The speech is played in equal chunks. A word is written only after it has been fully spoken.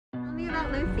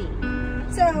about Lucy?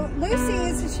 So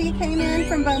Lucy's, she came in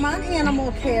from Beaumont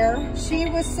Animal Care. She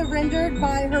was surrendered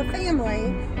by her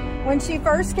family. When she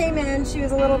first came in, she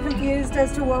was a little confused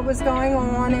as to what was going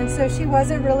on, and so she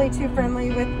wasn't really too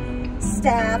friendly with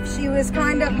staff. She was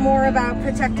kind of more about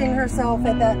protecting herself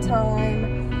at that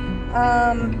time.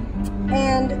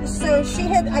 And so she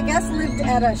had, I guess, lived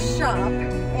at a shop,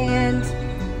 and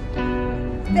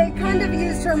they kind of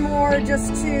used her more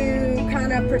just to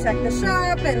kind of protect the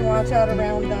shop and watch out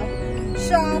around the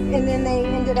shop, and then they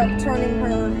ended up turning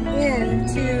her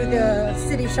into the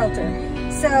city shelter.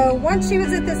 So once she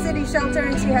was at the city shelter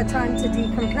and she had time to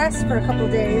decompress for a couple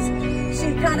of days,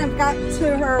 she kind of got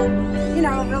to her, you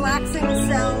know, relaxing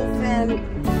self, and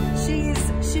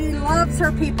she loves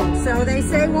her people. So they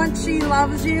say once she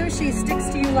loves you, she sticks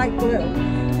to you like glue.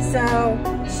 So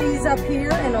she's up here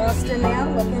in Austin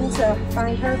now, looking to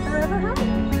find her forever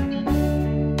home.